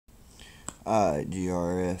Alright,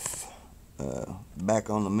 GRF. Back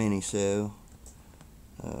on the mini show.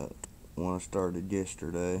 One I started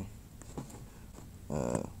yesterday.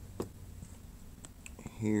 Uh,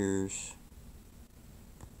 Here's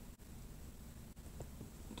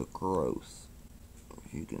the growth.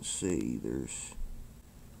 As you can see, there's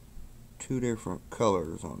two different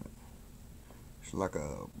colors on it. It's like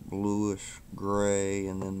a bluish gray,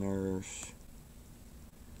 and then there's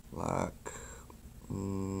like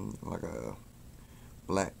a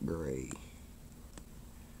black gray.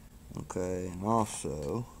 Okay, and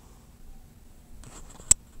also,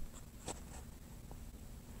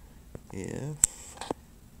 if I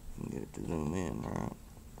can get it to zoom in, right?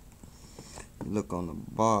 You look on the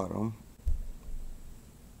bottom,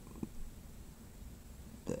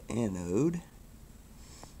 the anode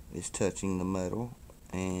is touching the metal,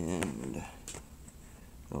 and I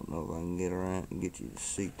don't know if I can get around and get you to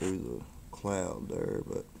see through the cloud there,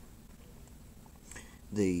 but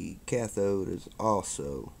the cathode is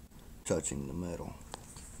also touching the metal.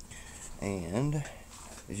 And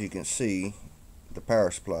as you can see, the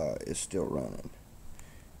power supply is still running.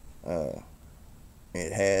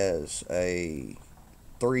 It has a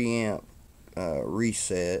 3 amp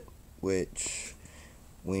reset, which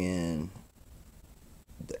when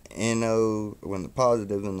the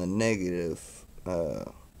positive and the negative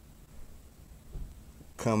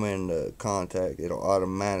come into contact, it'll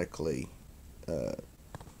automatically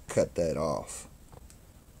cut that off.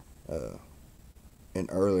 In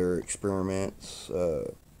earlier experiments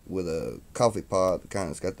with a coffee pot,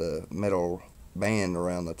 it's got the metal band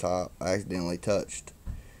around the top, I accidentally touched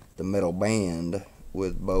the metal band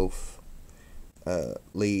with both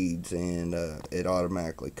leads, and it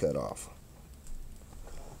automatically cut off.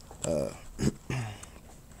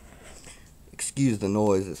 Excuse the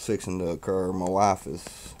noise that's fixing to occur. My wife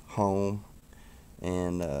is home,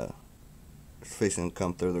 and it's fixing to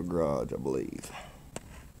come through the garage, I believe,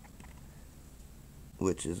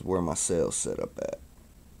 which is where my cell's set up at.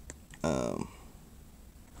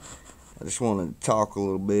 I just wanted to talk a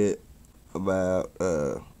little bit about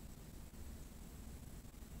the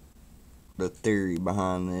theory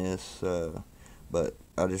behind this, but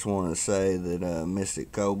I just wanted to say that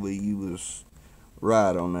Mystic Kobe, you was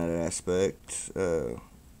right on that aspect. The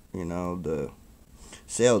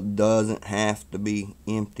cell doesn't have to be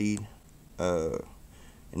emptied, and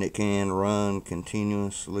it can run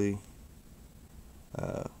continuously.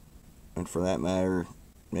 And for that matter,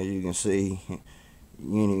 as you can see,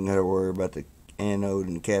 you ain't even got to worry about the anode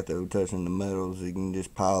and cathode touching the metals. You can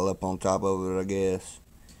just pile up on top of it, I guess.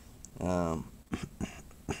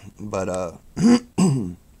 But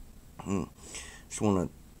just want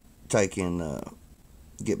to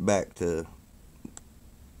get back to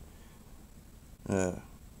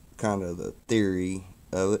kind of the theory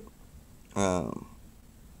of it.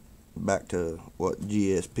 Back to what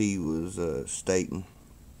GSP was stating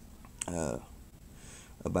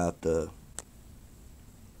about the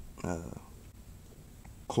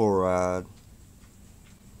chloride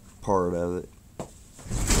part of it.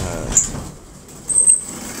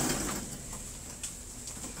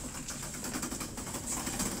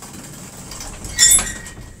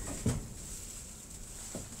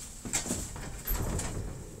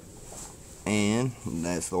 And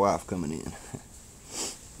that's the wife coming in.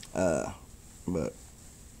 But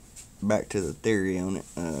back to the theory on it.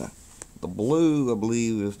 The blue, I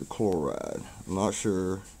believe, is the chloride. I'm not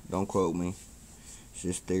sure. Don't quote me. It's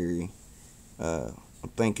just theory. I'm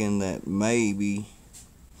thinking that maybe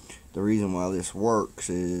the reason why this works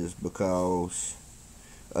is because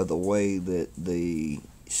of the way that the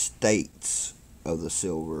states of the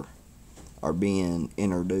silver are being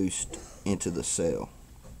introduced into the cell.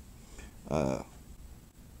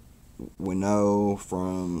 We know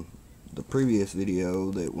from the previous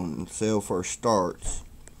video that when the cell first starts,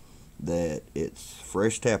 that it's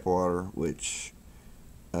fresh tap water, which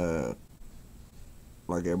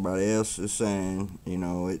like everybody else is saying,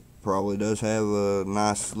 it probably does have a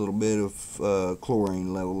nice little bit of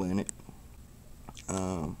chlorine level in it.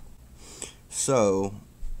 So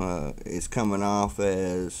it's coming off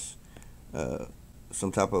as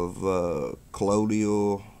some type of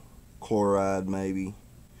colloidal chloride, maybe,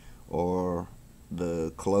 or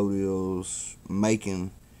the colloidals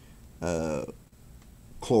making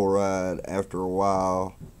chloride after a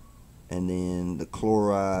while, and then the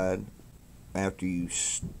chloride, after you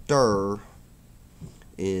stir,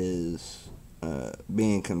 is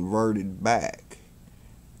being converted back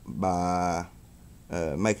by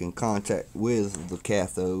making contact with the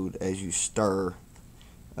cathode as you stir.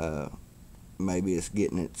 Maybe it's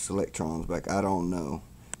getting its electrons back. I don't know.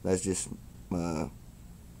 That's just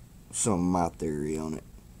some of my theory on it.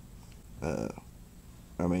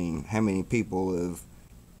 I mean, how many people have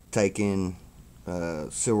taken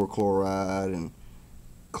silver chloride and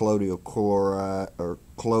colloidal chloride or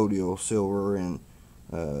colloidal silver and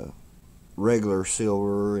regular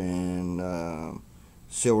silver and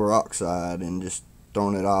silver oxide and just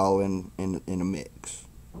thrown it all in a mix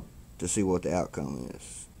to see what the outcome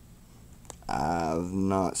is. I've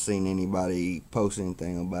not seen anybody post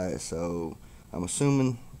anything about it, so I'm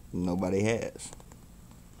assuming nobody has.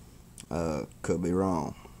 Could be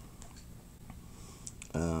wrong.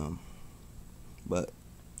 But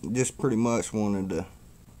just pretty much wanted to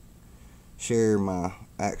share my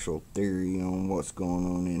actual theory on what's going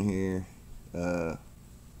on in here.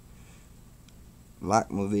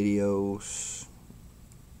 Like my videos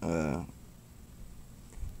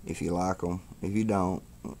if you like them. If you don't,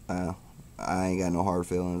 I ain't got no hard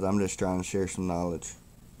feelings. I'm just trying to share some knowledge.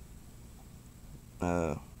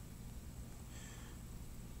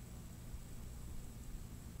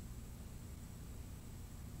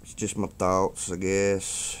 It's just my thoughts, I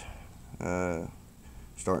guess.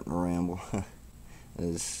 Starting to ramble.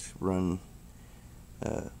 Is run.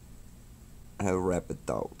 Have rapid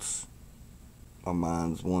thoughts. My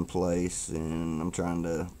mind's one place, and I'm trying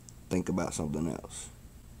to think about something else.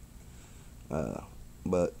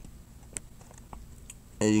 But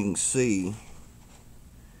as you can see,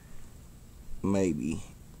 maybe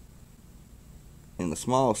in the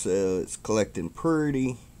small cell, it's collecting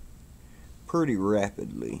pretty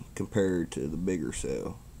rapidly compared to the bigger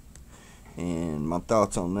cell. And my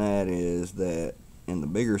thoughts on that is that in the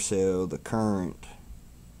bigger cell, the current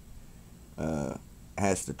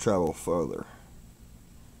has to travel further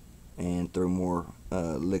and through more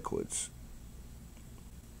liquids.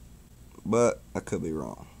 But I could be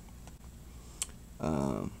wrong.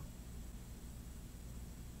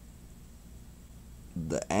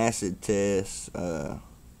 The acid test I'm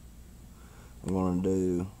going to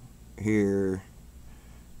do here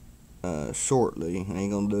shortly. I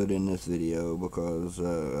ain't going to do it in this video because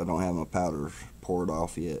I don't have my powders poured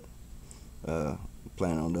off yet.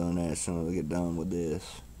 Plan on doing that as soon as I get done with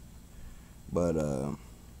this. But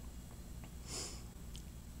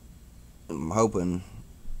I'm hoping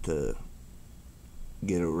to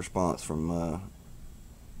get a response from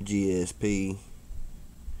GSP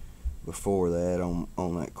before that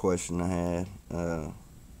on that question I had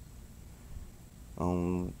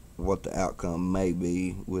on what the outcome may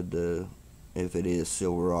be with the if it is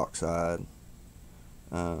silver oxide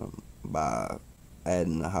by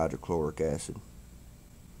adding the hydrochloric acid.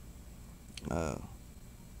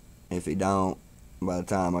 If he don't, by the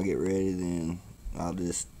time I get ready, then I'll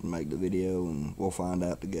just make the video and we'll find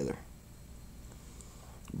out together.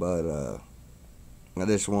 But I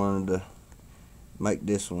just wanted to make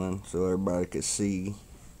this one so everybody could see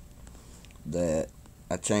that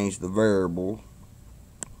I changed the variable.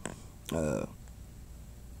 The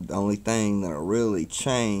only thing that I really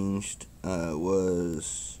changed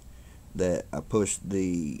was that I pushed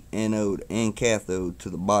the anode and cathode to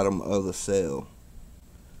the bottom of the cell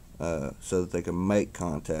so that they can make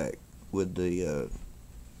contact with the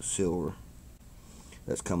silver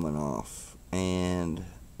that's coming off, and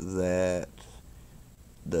that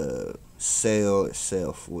the cell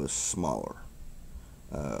itself was smaller.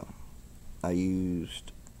 I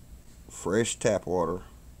used fresh tap water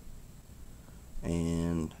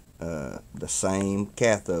and the same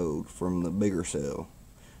cathode from the bigger cell.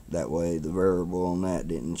 That way the variable on that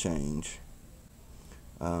didn't change.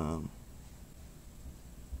 But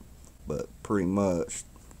pretty much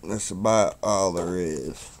that's about all there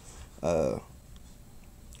is.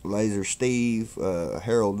 Laser Steve,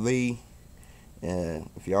 Harold V.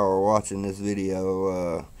 If y'all are watching this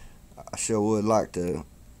video, I sure would like to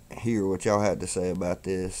hear what y'all had to say about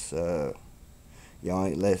this. Y'all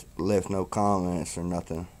ain't left no comments or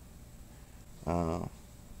nothing. I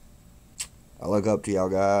look up to y'all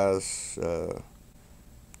guys.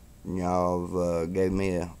 Y'all have gave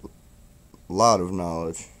me a lot of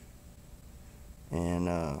knowledge, and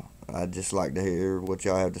I'd just like to hear what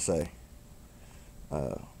y'all have to say.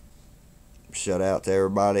 Shout out to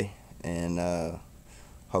everybody, and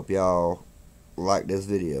hope y'all like this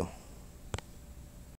video.